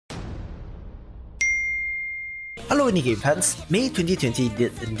Hello indie game fans, May 2020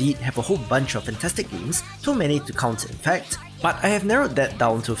 did indeed have a whole bunch of fantastic games, too many to count in fact, but I have narrowed that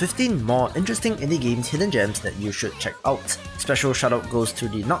down to 15 more interesting indie games hidden gems that you should check out. Special shoutout goes to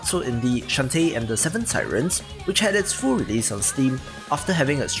the not so indie Shantae and the 7 Sirens, which had its full release on Steam after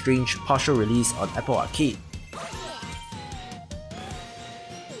having a strange partial release on Apple Arcade.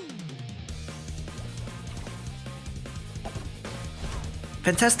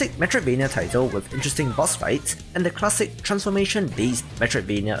 Fantastic Metroidvania title with interesting boss fights and the classic transformation-based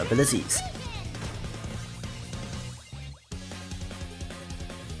Metroidvania abilities.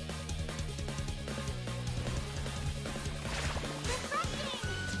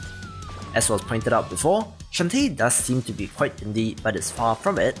 As was pointed out before, Shantae does seem to be quite indie but is far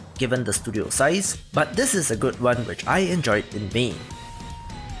from it given the studio size, but this is a good one which I enjoyed in May.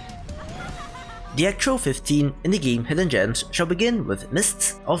 The actual 15 indie game hidden gems shall begin with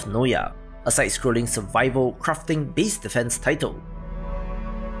Mists of Noya, a side-scrolling survival crafting base defense title.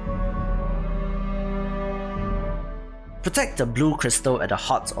 Protect the blue crystal at the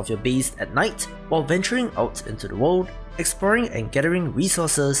heart of your base at night while venturing out into the world, exploring and gathering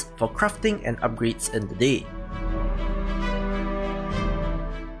resources for crafting and upgrades in the day.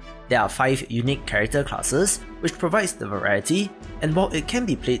 There are 5 unique character classes, which provides the variety, and while it can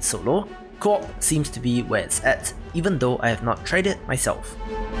be played solo, co-op seems to be where it's at, even though I have not tried it myself.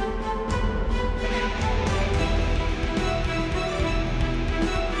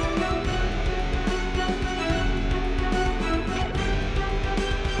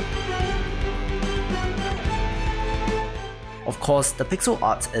 Of course, the pixel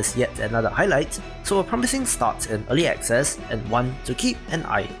art is yet another highlight, so a promising start in early access and one to keep an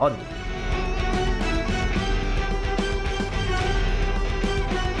eye on.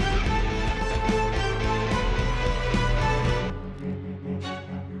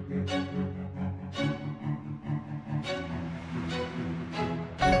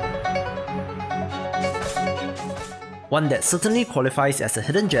 One that certainly qualifies as a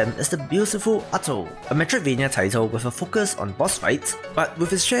hidden gem is the beautiful Atto, a Metroidvania title with a focus on boss fights, but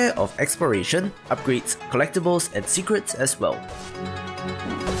with its share of exploration, upgrades, collectibles, and secrets as well.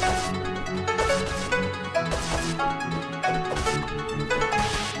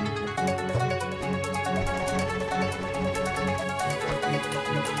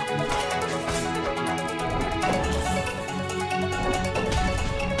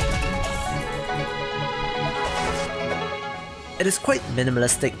 It is quite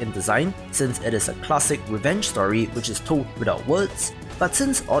minimalistic in design, since it is a classic revenge story which is told without words, but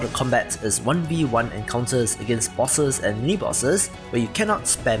since all the combat is 1v1 encounters against bosses and mini-bosses where you cannot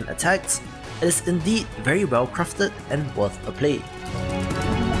spam attacks, it is indeed very well crafted and worth a play.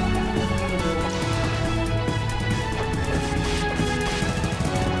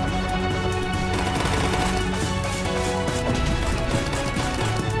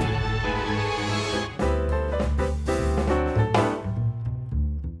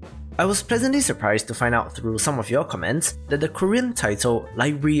 I was pleasantly surprised to find out through some of your comments that the Korean title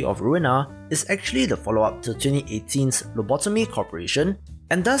Library of Ruina is actually the follow-up to 2018's Lobotomy Corporation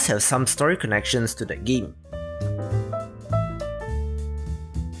and does have some story connections to that game.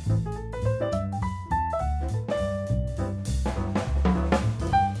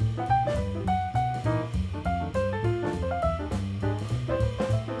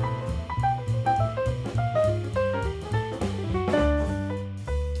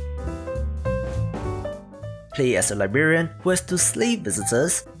 Play as a librarian who has to slay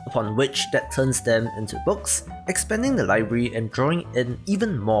visitors, upon which that turns them into books, expanding the library and drawing in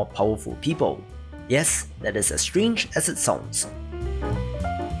even more powerful people. Yes, that is as strange as it sounds.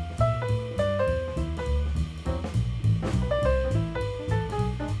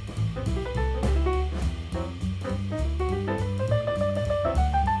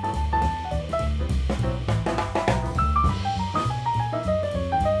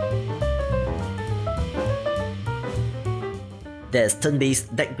 There is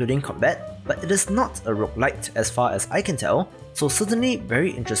turn-based deck-building combat, but it is not a roguelite as far as I can tell, so certainly very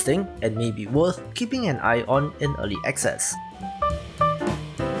interesting and may be worth keeping an eye on in early access.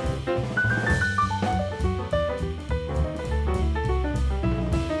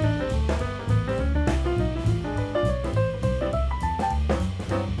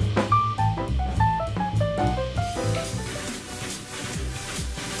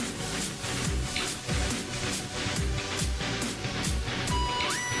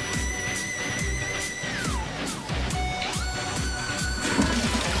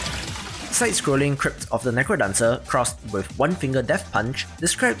 Side-scrolling Crypt of the Necrodancer crossed with One Finger Death Punch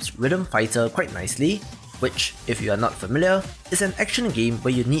describes Rhythm Fighter quite nicely, which, if you are not familiar, is an action game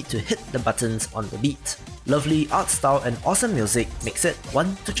where you need to hit the buttons on the beat. Lovely art style and awesome music makes it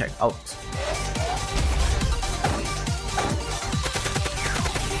one to check out.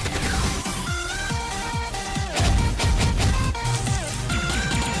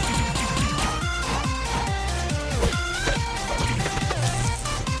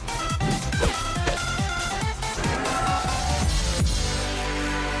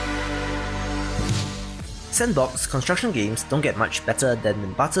 Sandbox construction games don't get much better than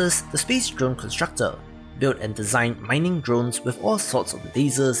Minbatas, the space drone constructor. Build and design mining drones with all sorts of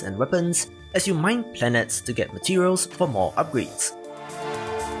lasers and weapons as you mine planets to get materials for more upgrades.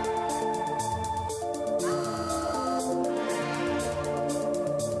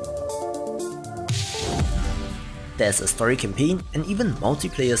 There's a story campaign and even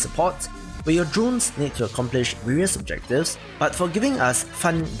multiplayer support, where your drones need to accomplish various objectives, but for giving us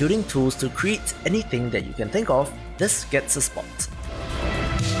fun building tools to create anything that you can think of, this gets a spot.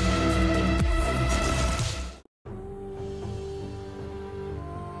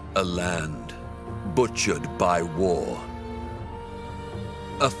 A land butchered by war,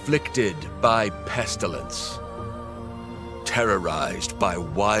 afflicted by pestilence, terrorized by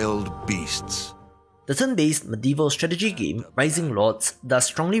wild beasts. The turn-based medieval strategy game Rising Lords does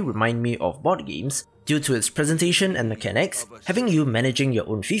strongly remind me of board games due to its presentation and mechanics, having you managing your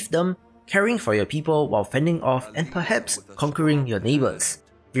own fiefdom, caring for your people while fending off and perhaps conquering your neighbours.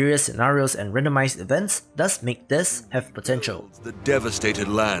 Various scenarios and randomized events thus make this have potential. The devastated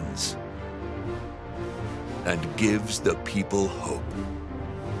lands and gives the people hope.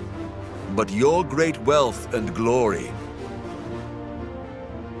 But your great wealth and glory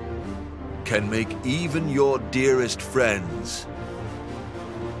can make even your dearest friends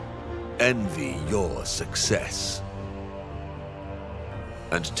envy your success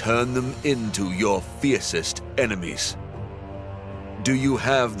and turn them into your fiercest enemies. Do you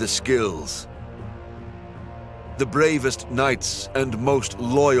have the skills, the bravest knights and most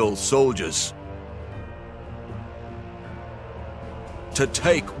loyal soldiers, to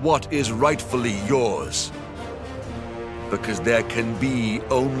take what is rightfully yours? Because there can be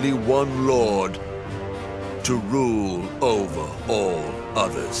only one Lord to rule over all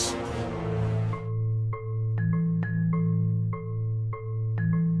others.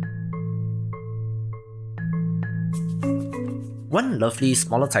 One lovely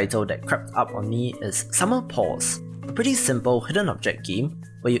smaller title that crept up on me is Summer Pause, a pretty simple hidden object game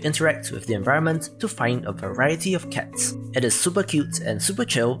where you interact with the environment to find a variety of cats. It is super cute and super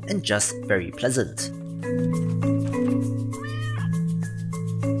chill and just very pleasant.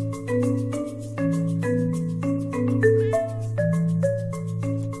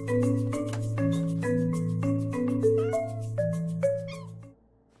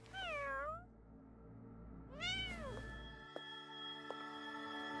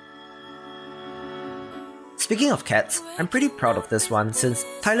 Speaking of cats, I'm pretty proud of this one since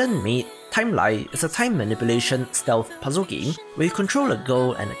Thailand-made Time Lie is a time manipulation stealth puzzle game where you control a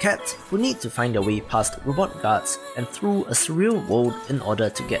girl and a cat who need to find their way past robot guards and through a surreal world in order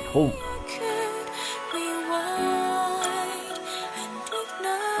to get home.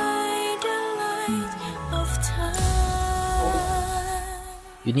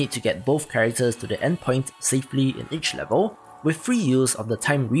 You need to get both characters to the endpoint safely in each level, with free use of the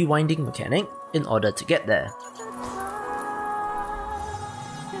time rewinding mechanic in order to get there.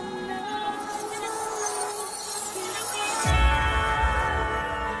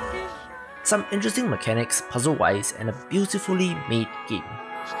 Some interesting mechanics puzzle-wise and a beautifully made game.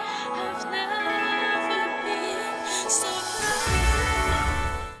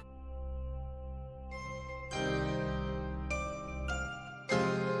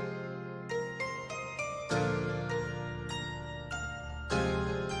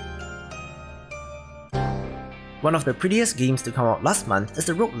 One of the prettiest games to come out last month is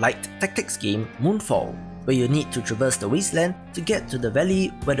the roguelike tactics game Moonfall, where you need to traverse the wasteland to get to the valley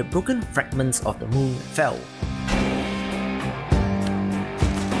where the broken fragments of the moon fell.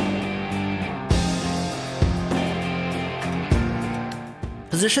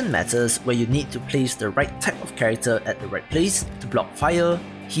 Position matters, where you need to place the right type of character at the right place to block fire,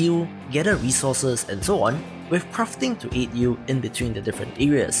 heal, gather resources and so on, with crafting to aid you in between the different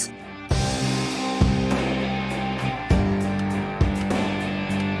areas.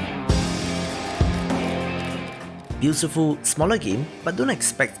 Beautiful, smaller game, but don't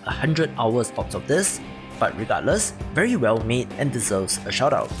expect 100 hours out of this, but regardless, very well made and deserves a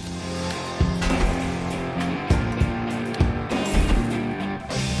shout out.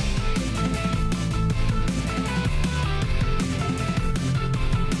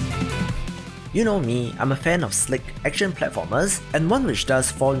 You know me, I'm a fan of slick action platformers, and one which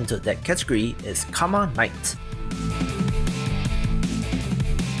does fall into that category is Karma Knight.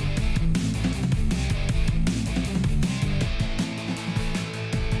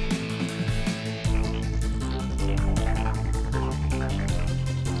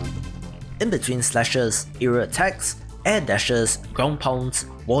 In between slashes, aerial attacks, air dashes, ground pounds,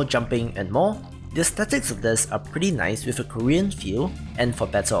 wall jumping and more, the aesthetics of this are pretty nice with a Korean feel, and for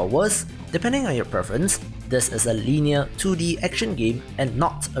better or worse, depending on your preference, this is a linear 2D action game and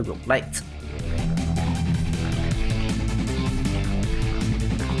not a roguelite.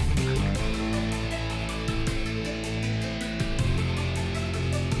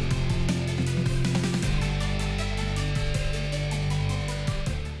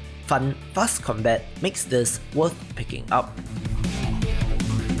 Fun, fast combat makes this worth picking up.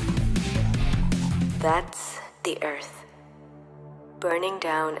 That's the Earth, burning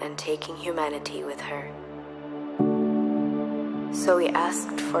down and taking humanity with her. So we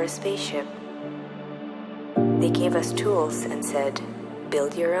asked for a spaceship. They gave us tools and said,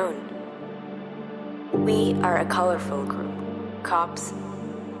 build your own. We are a colorful group: cops,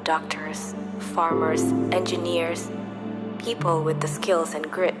 doctors, farmers, engineers, people with the skills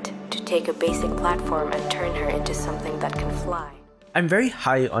and grit to take a basic platform and turn her into something that can fly. I'm very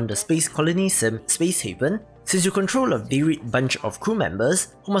high on the space colony sim Space Haven, since you control a varied bunch of crew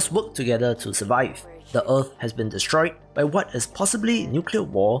members who must work together to survive. The Earth has been destroyed by what is possibly nuclear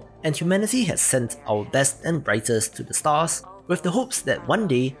war, and humanity has sent our best and brightest to the stars, with the hopes that one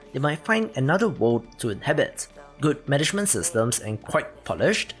day they might find another world to inhabit. Good management systems and quite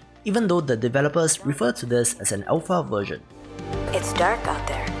polished, even though the developers refer to this as an alpha version. It's dark out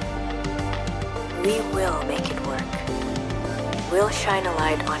there. We will make it work. We'll shine a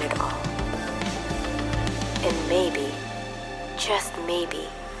light on it all. And maybe, just maybe,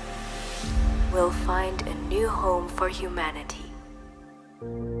 we'll find a new home for humanity.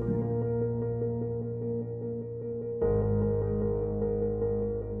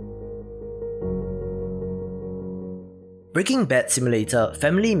 Breaking Bad Simulator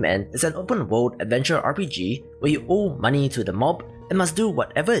Family Man is an open-world adventure RPG where you owe money to the mob and must do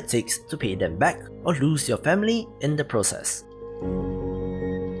whatever it takes to pay them back or lose your family in the process.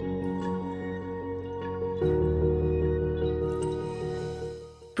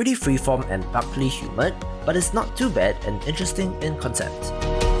 Pretty freeform and darkly humoured, but it's not too bad and interesting in concept.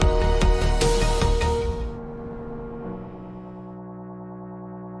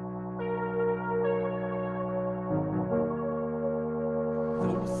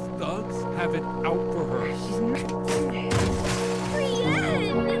 Those thugs have it out for her.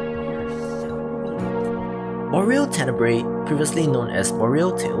 Boreal Tenebrae, previously known as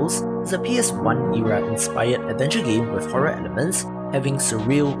Boreal Tales, is a PS1 era inspired adventure game with horror elements, having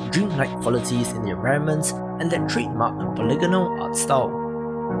surreal, dreamlike qualities in the environments and that trademark polygonal art style.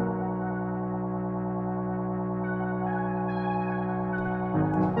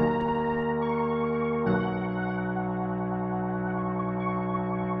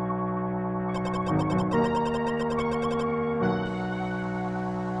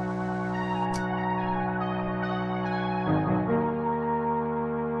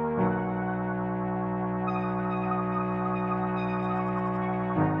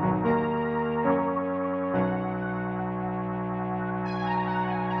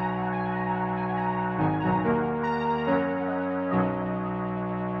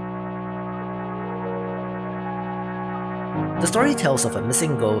 The story tells of a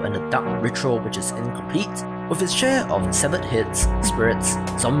missing girl and a dark ritual which is incomplete, with its share of severed heads, spirits,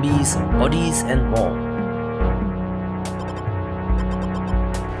 zombies, bodies, and more.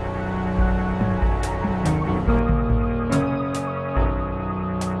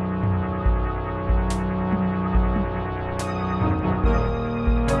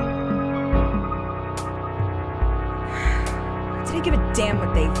 Did I give a damn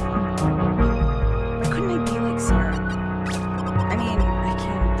what they thought? Why couldn't I be like Sarah? I mean, I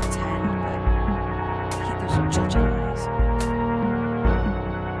can pretend, but I hate those judging eyes.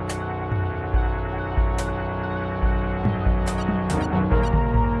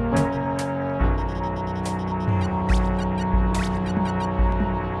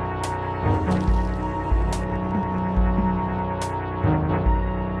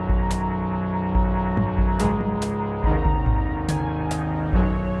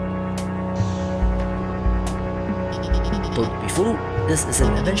 Don't be fooled, this is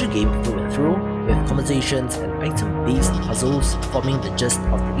an adventure game through and through, with conversations and item-based puzzles forming the gist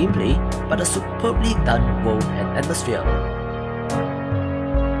of the gameplay, but a superbly done world and atmosphere.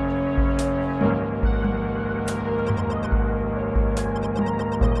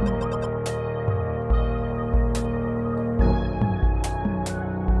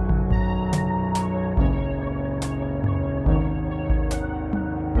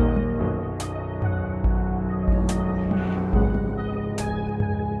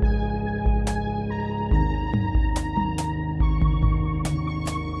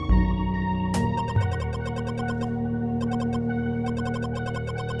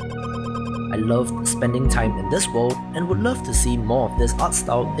 loved spending time in this world and would love to see more of this art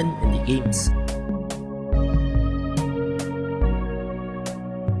style in indie games.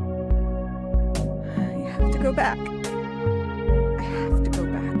 You have to go back. I have to go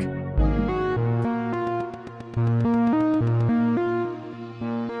back.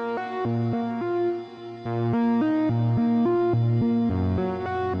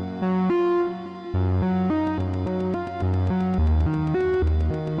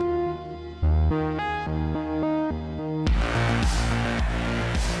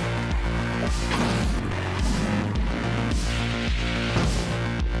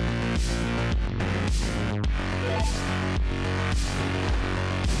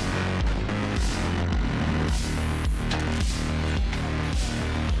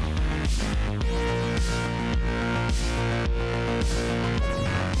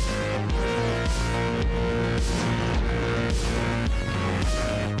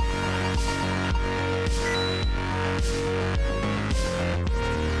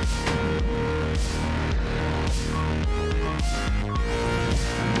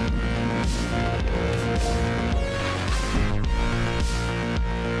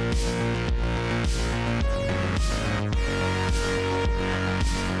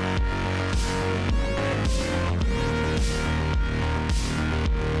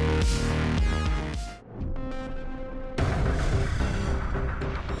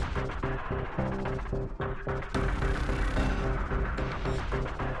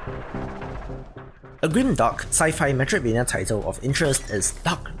 A grimdark sci-fi Metroidvania title of interest is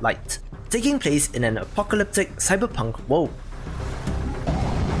Dark Light, taking place in an apocalyptic cyberpunk world.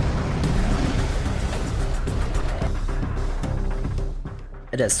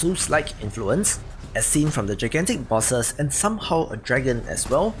 It has Souls-like influence, as seen from the gigantic bosses and somehow a dragon as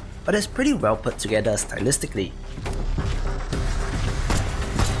well, but is pretty well put together stylistically.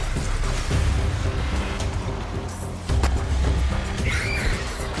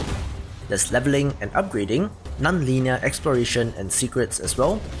 There's leveling and upgrading, non-linear exploration and secrets as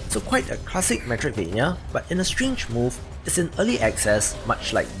well, so quite a classic Metroidvania, but in a strange move, it's in early access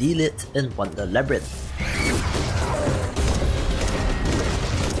much like D-Lit in Wonder Labyrinth.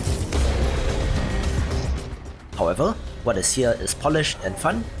 However, what is here is polished and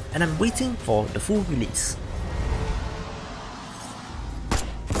fun, and I'm waiting for the full release.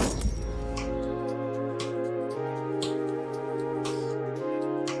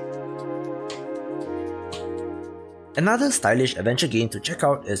 Another stylish adventure game to check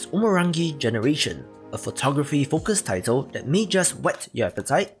out is Umurangi Generation, a photography-focused title that may just whet your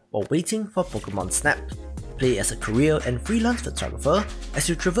appetite while waiting for Pokemon Snap. Play as a career and freelance photographer as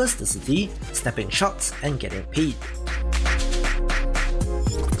you traverse the city, snapping shots and getting paid.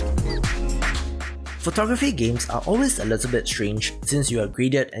 Photography games are always a little bit strange since you are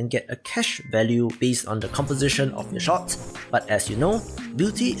graded and get a cash value based on the composition of your shot, but as you know,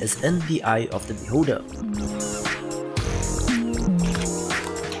 beauty is in the eye of the beholder.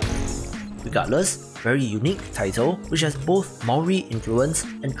 Regardless, very unique title which has both Maori influence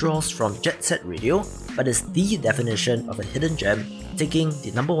and draws from Jet Set Radio, but is the definition of a hidden gem, taking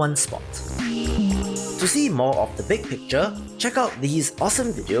the #1 spot. To see more of the big picture, check out these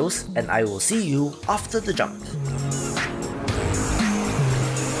awesome videos and I will see you after the jump.